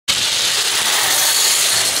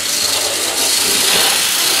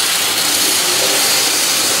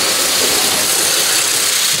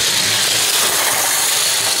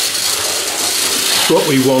what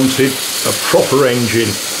we wanted, a proper engine.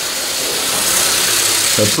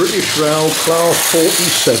 A British Rail Class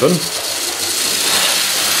 47.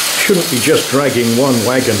 Shouldn't be just dragging one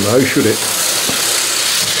wagon though, should it?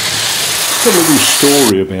 A little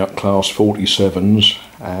story about Class 47s.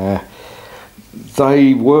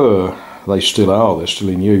 They still are, they're still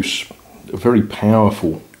in use. A very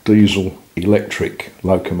powerful diesel electric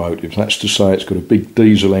locomotive. That's to say it's got a big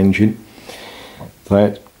diesel engine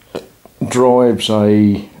that drives a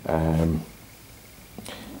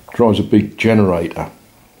big generator.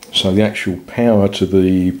 So the actual power to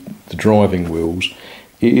the driving wheels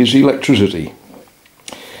is electricity.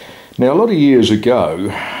 Now a lot of years ago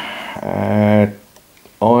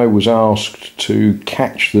I was asked to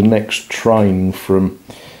catch the next train from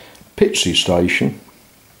Pitsea station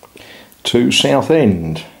to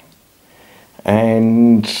Southend,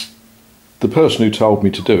 and the person who told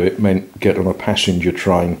me to do it meant get on a passenger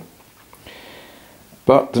train.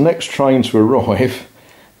 But the next train to arrive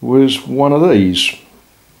was one of these,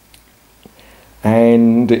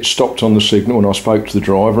 and it stopped on the signal, and I spoke to the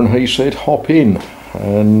driver and he said hop in,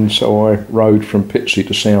 and so I rode from Pitsea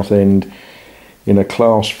to Southend in a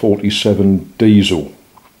Class 47 diesel.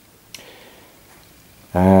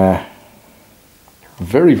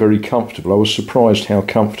 Very, very comfortable. I was surprised how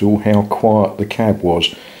comfortable, how quiet the cab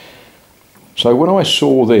was. So when I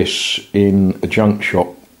saw this in a junk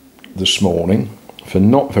shop this morning for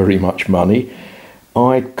not very much money,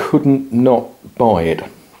 I couldn't not buy it.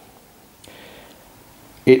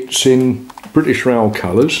 It's in British Rail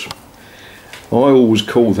colours. I always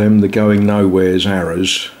call them the going nowheres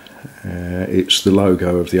arrows. It's the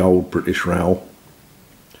logo of the old British Rail.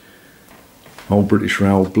 Old British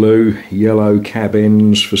Rail blue, yellow cab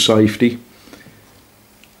ends for safety.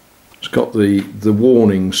 It's got the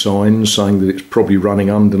warning signs saying that it's probably running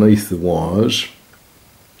underneath the wires.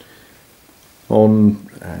 On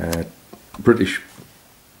British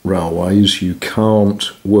railways you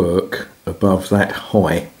can't work above that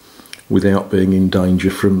high without being in danger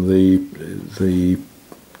from the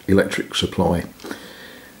electric supply.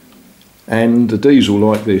 And a diesel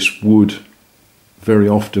like this would very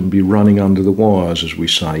often be running under the wires, as we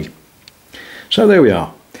say. So there we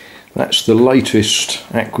are. That's the latest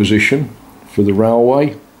acquisition for the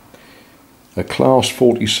railway, a Class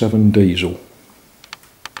 47 diesel.